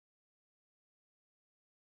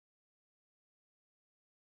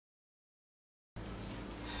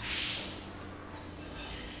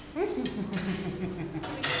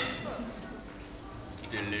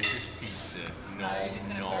pizza. No.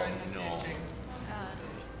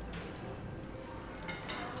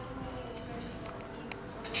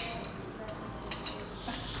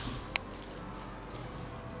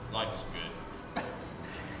 Life's good.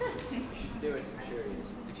 You should do a centurion.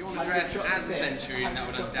 If you want to dress as a centurion, that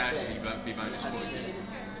would undoubtedly be bonus points.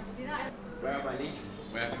 Where are my legions?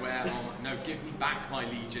 Where are no, give me back my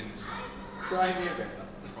legions. Cry me a river.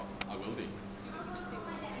 I will do.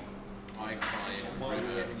 I cry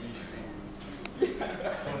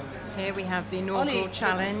Here we have the inaugural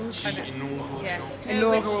challenge. the inaugural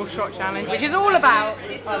Inaugural shot challenge, which is all about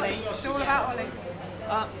Ollie. It's all about Ollie.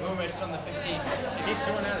 We're almost on the 15. So he's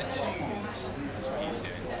someone out that tunes. That's what he's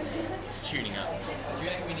doing. He's tuning up. Do you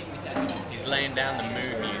reckon we need to He's laying down the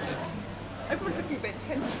mood music. Everyone's looking a bit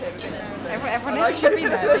tentative. Everyone should be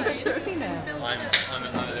there. You should be there. I'm a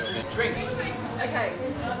little bit. drink? Okay.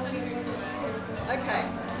 Okay.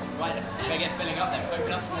 Right, let's better get filling up then.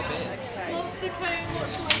 Open up some more beers. What's the code? What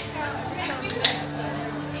shall I shout?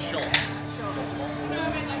 Shot.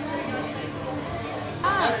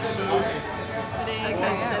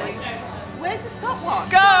 Where's the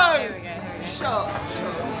stopwatch? Go! Here we go. Shot.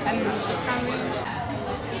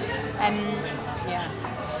 Yeah.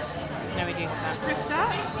 No, we do have that. Krista?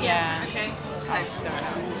 Yeah. Okay.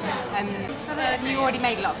 You already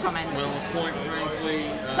made a lot of comments. Well, quite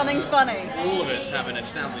frankly, Something funny. all of us have an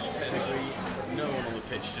established pedigree. No one on the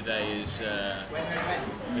pitch today is a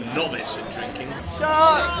novice at drinking.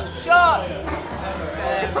 Shot. Shot.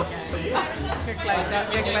 Good close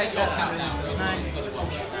up. Good close up. Nice.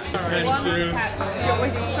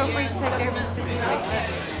 Feel free to take over the situation.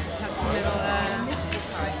 Have some little.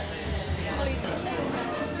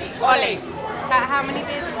 Ollie, how many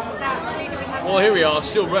beers is that? Do we have? Well, here we are,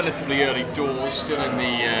 still relatively early doors, still in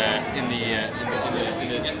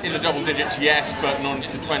the double digits, yes, but not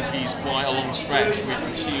into the 20s. Quite a long stretch we've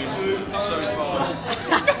consumed so far.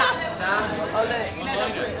 Oh, look, you know,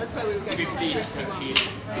 that's where we were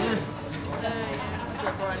going.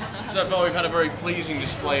 So far, we've had a very pleasing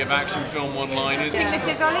display of action film one-liners. Do you think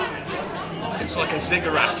this is Ollie? It's like a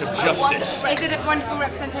ziggurat of justice. Is it a wonderful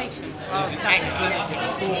representation? It's an excellent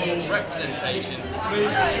pictorial representation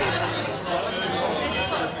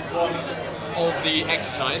of the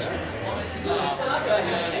exercise.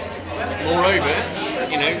 Moreover,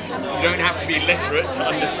 you don't have to be literate to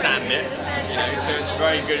understand it, so it's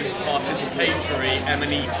very good as a participatory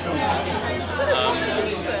M&E tool.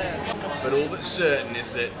 But all that's certain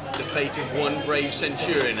is that the fate of one brave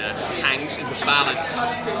centurioner hangs in the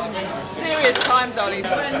balance. Serious times, Ollie.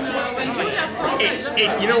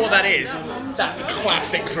 You know what that is? That's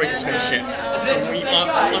classic drinksmanship.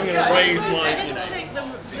 I'm going to raise my,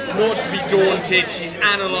 not to be daunted, she's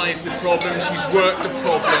analysed the problem, she's worked the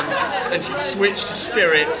problem, and she's switched to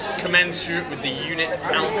spirits commensurate with the unit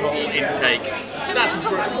alcohol intake. That's a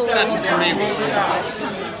brilliant.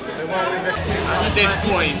 At this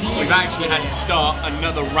point, we've actually had to start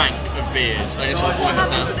another rank of beers. I just want to point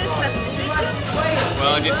this out. To this level?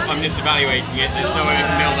 Well, I'm just evaluating it. There's no way we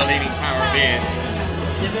can build a leaning tower of beers.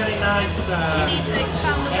 You need to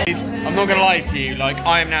expand the I'm not going to lie to you,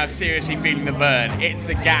 I am now seriously feeling the burn. It's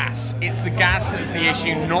the gas. It's the gas that's the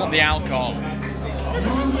issue, not the alcohol.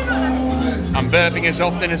 I'm burping as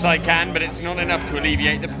often as I can, but it's not enough to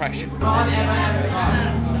alleviate the pressure.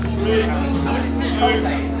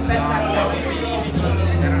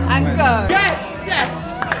 And go. Yes! Yes!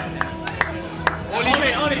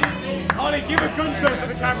 Ollie, give a gunshot for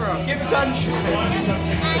the camera. Give a gunshot.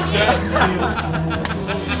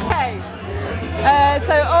 Okay.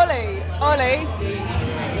 So Ollie,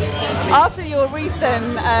 after your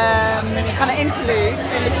recent kind of interlude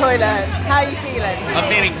in the toilet, how are you feeling? I'm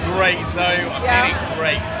feeling great, Zoe. I'm feeling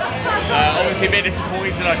great. Obviously a bit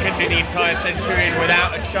disappointed I couldn't do the entire centurion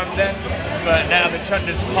without a chunder, but now the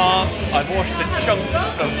chunder's passed, I've washed the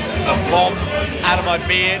chunks of vom out of my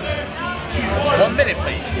beard. 1 minute,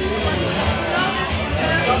 please.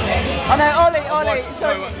 Oh no, Ollie, so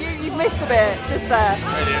you missed a bit just there.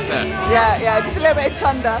 Really, is that? Yeah, just a little bit of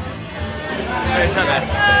chunder.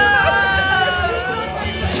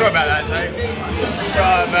 Sorry about that, Zoe. So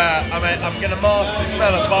I'm going to mask the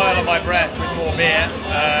smell of bile on my breath with more beer.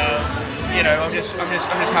 I'm just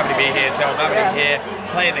happy to be here. So I'm happy to be here,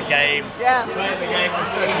 playing the game, playing the game with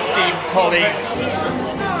such esteemed colleagues.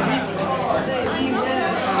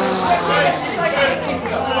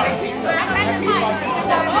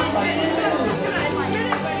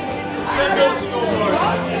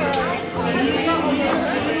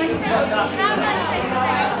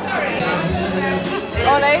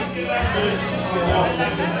 Ollie?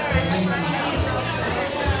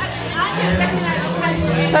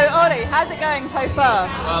 So Ollie, how's it going so far?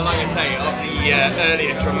 Well, like I say, of the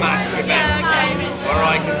earlier dramatic events where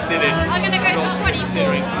I considered I'm gonna go not for 24.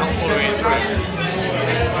 considering not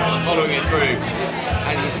following it through.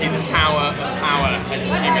 As you can see, the tower of power has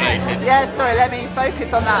accumulated. Yeah, sorry, let me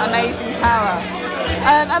focus on that amazing tower.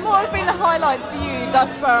 And what have been the highlights for you thus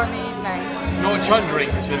far in the evening? Not chundering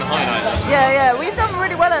has been the highlight. Yeah, we've done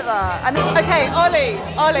really well at that. And okay, Ollie.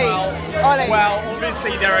 Well,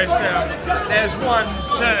 obviously there's one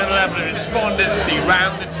certain level of despondency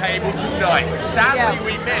round the table tonight. Sadly,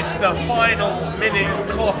 we missed the final minute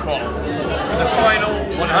clock off, the final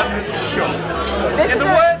 100th shot. In the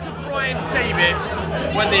words of Brian Davis,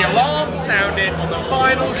 when the alarm sounded on the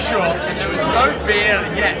final shot and there was no beer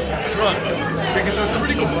yet drunk because of a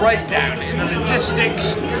critical breakdown in the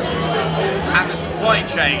logistics and the supply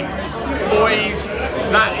chain. Boys,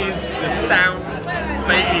 that is the sound of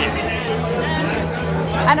failure.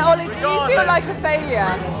 And Ollie, do you feel like a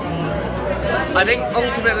failure? I think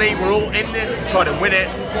ultimately we're all in this to try to win it.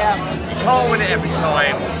 Yeah. You can't win it every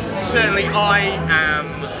time. Certainly I am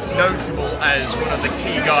notable as one of the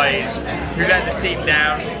key guys who let the team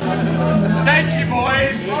down. Thank you,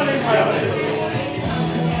 boys!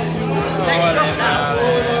 Next shot now.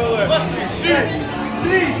 2,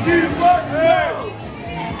 3, 2, 1, go!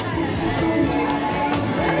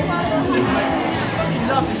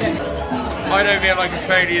 I don't feel like a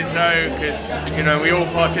failure, so because we all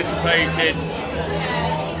participated.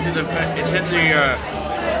 It's in the.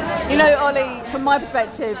 You know, Ollie, from my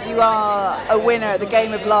perspective, you are a winner at the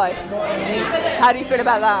game of life. How do you feel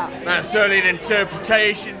about that? That's certainly an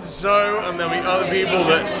interpretation, so, and there'll be other people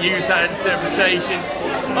that use that interpretation.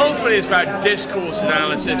 Ultimately, it's about discourse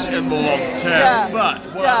analysis in the long term. Yeah. But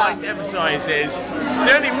what I'd like to emphasise is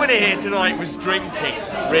the only winner here tonight was drinking,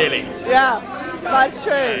 really. Yeah, that's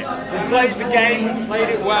true. We played the game, we played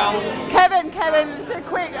it well. Kevin, just a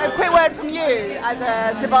quick word from you as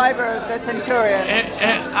a survivor of the Centurion.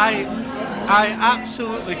 I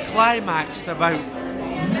absolutely climaxed about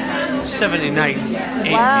 79,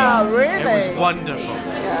 80. Wow, really? It was wonderful.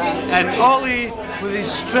 Yeah. And Ollie, with his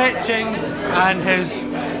stretching and his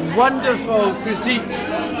wonderful physique,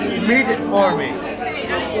 made it for me.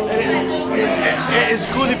 It is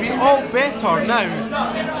going to be all better now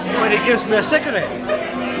when he gives me a cigarette.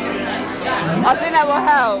 I think that will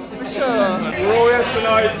help, for sure. We're all here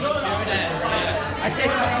tonight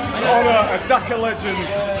to honour a Dakar legend,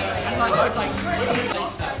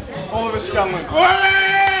 Oliver Scanlon.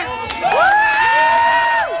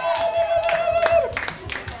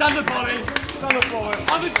 Stand up, Ollie. Stand up, Ollie.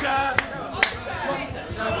 On the chair.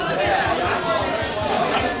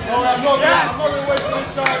 I'm not going to waste any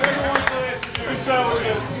time. Everyone's here. Good tell us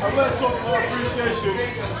this. I'm going to talk for appreciation.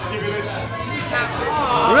 Just give you this.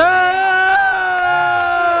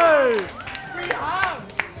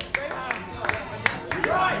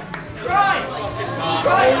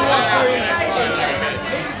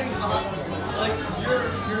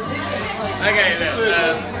 Okay,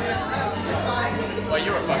 look. Well,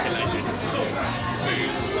 you're a fucking legend.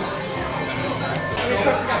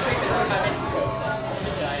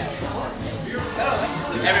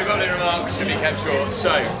 Everybody remarks should be kept short. So,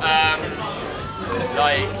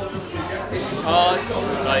 like, this is hard.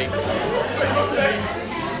 Like,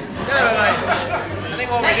 I think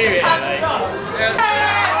what we do here,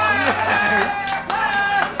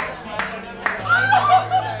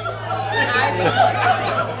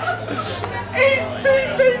 he's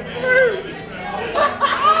peeping through.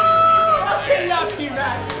 I love you,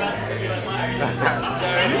 man. So,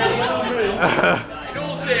 in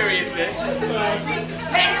all seriousness, let's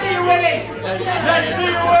see you win it! Let's see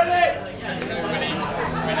you win it!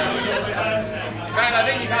 Man, I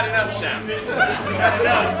think you've had enough, Sam. You've had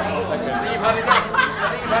enough. I think you've had enough. I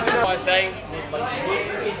think you've had enough. By saying,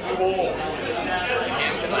 it's war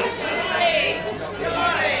against us.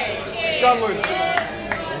 Scanlon.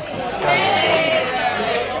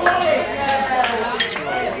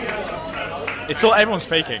 It's all everyone's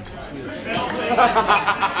faking.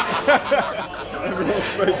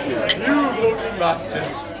 Everyone's faking. You fucking bastard.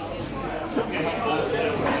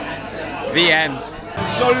 The end.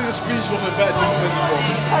 Sorry the speech wasn't better than the book.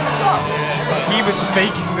 He was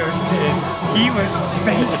faking those tears. He was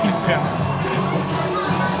faking them.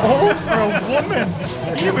 All for a woman.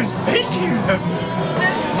 He was faking them.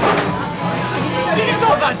 He's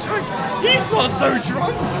not that drunk. He's not so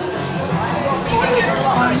drunk.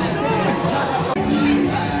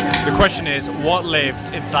 The question is, what lives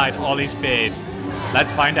inside Ollie's beard?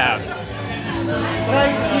 Let's find out.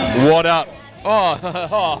 What up?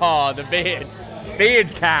 Oh, the beard.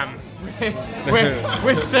 Beard cam.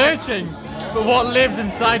 We're searching for what lives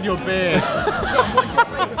inside your beard.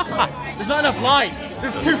 There's not enough light.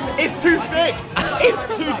 It's too thick.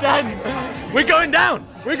 It's too dense. We're going down.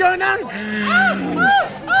 We're going down.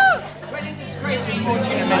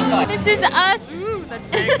 This is us. Ooh, that's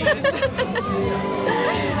very close.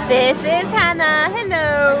 This is Hannah.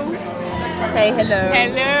 Hello. Say hello.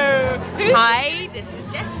 Hello. Hi, this is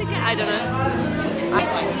Jessica. I don't know.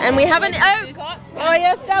 And we haven't. Oh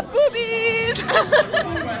yes, the boobies.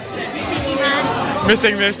 Cheeky man.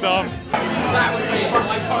 Missing this though.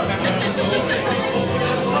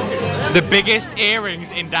 The biggest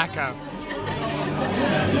earrings in Dhaka.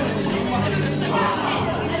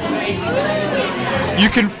 You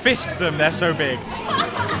can fist them, they're so big.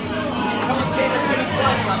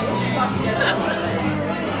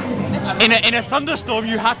 In a thunderstorm,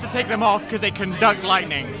 you have to take them off because they conduct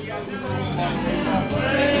lightning.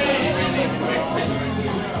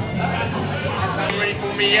 Ready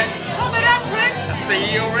for me yet? Pump it up, Chris! I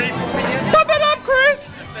say you're ready for me yet? Pump it up, Chris!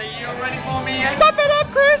 I say you're ready for me yet? Pump it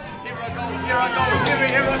up, Chris! Here I go, here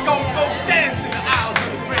I go, go dance in the aisles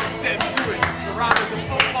with the French steps to it. The riders of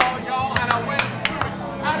football, y'all, and I went through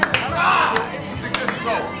it. It was a good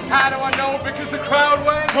throw. How do I know? Because the crowd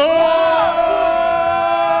went.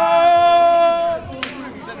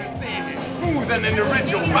 Smooth and an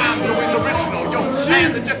original, rhymes always original. Yo, I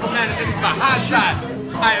am the gentleman and this is my high side.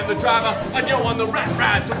 I am the driver and you're on the rat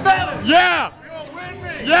ride. So fellas, Yeah! y'all with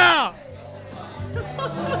me? Yeah!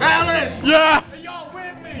 Fellas, Yeah! y'all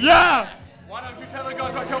with me? Yeah! Why don't you tell the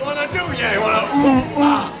girls what you wanna do? Yeah, you wanna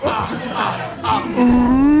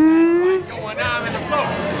going on in the flow.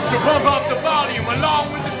 So bump up the volume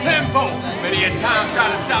along with the tempo. Many a times try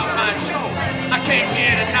to stop my show. I came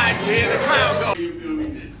here tonight to hear the crowd go.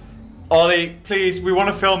 Ollie, please, we want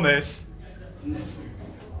to film this.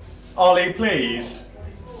 Ollie, please.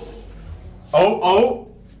 Oh.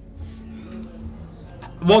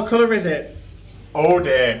 What colour is it? Oh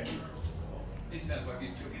dear. This sounds like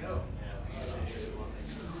he's chucking up.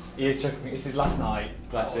 He is chucking me. It's his last night.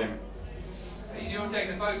 Bless him. You're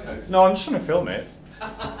taking the photos? No, I'm just trying to film it.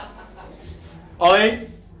 Ollie?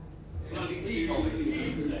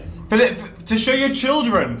 To show your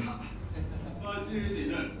children.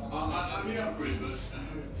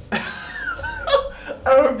 I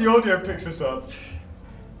hope the audio picks this up.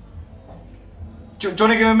 Do you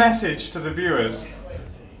want to give a message to the viewers?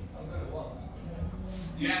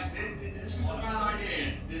 Yeah, this was a bad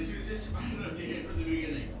idea. This was just a bad idea from the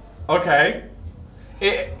beginning. Okay.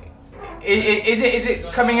 Is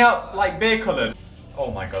it coming out like beer coloured?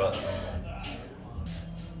 Oh my god, that's...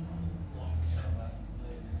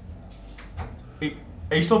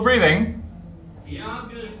 Are you still breathing? Yeah, I'm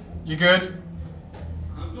good. You good?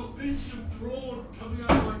 I've got bits of prawn coming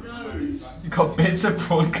out of my nose. You got bits of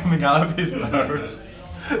prawn coming out of his nose.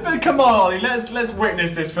 But come on, Ollie, let's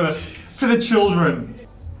witness this for the children.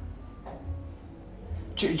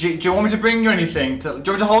 Do you want me to bring you anything? Do you want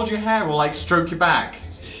me to hold your hair or like stroke your back?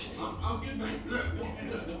 I'm good, mate. Look,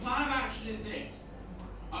 the plan of action is this.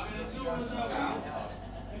 I'm going to sort myself out.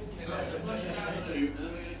 So I'm going to flush it down the loop, and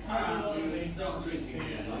then we're going to come out and we're going to start drinking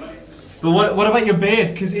again, alright? But what about your beard?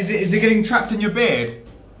 Because is it getting trapped in your beard?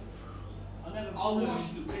 I'll wash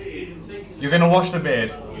the beard and think of You're gonna wash the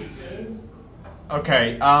beard.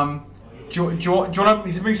 Okay. Do you want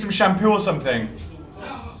to bring some shampoo or something?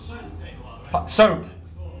 Soap.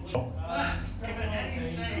 If at any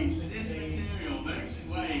stage this material makes its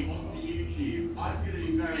way onto YouTube, I'm going to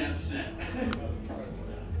be very upset.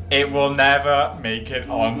 It will never make it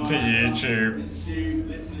onto YouTube.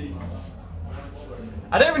 Literally.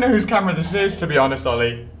 I don't even know whose camera this is, to be honest,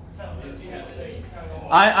 Ollie.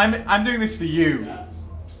 I'm doing this for you.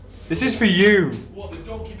 This is for you. What, the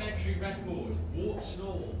documentary record? Warts and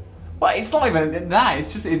all? Well, it's not even that.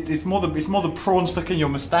 It's just it's more the prawn stuck in your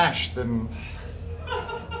moustache than.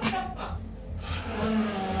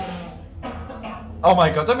 Oh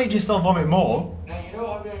my god! Don't make yourself vomit more. Now, you know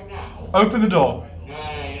what I'm doing now? Open the door. No,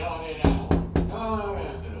 you know what I'm doing now? No,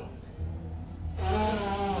 open the door.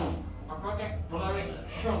 I've got that blowing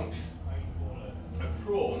chunk of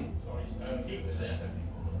prawn and pizza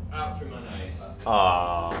out through my nose.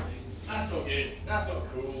 Ah. That's not good. That's not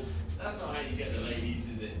cool. That's not how you get the ladies,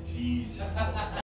 is it? Jesus.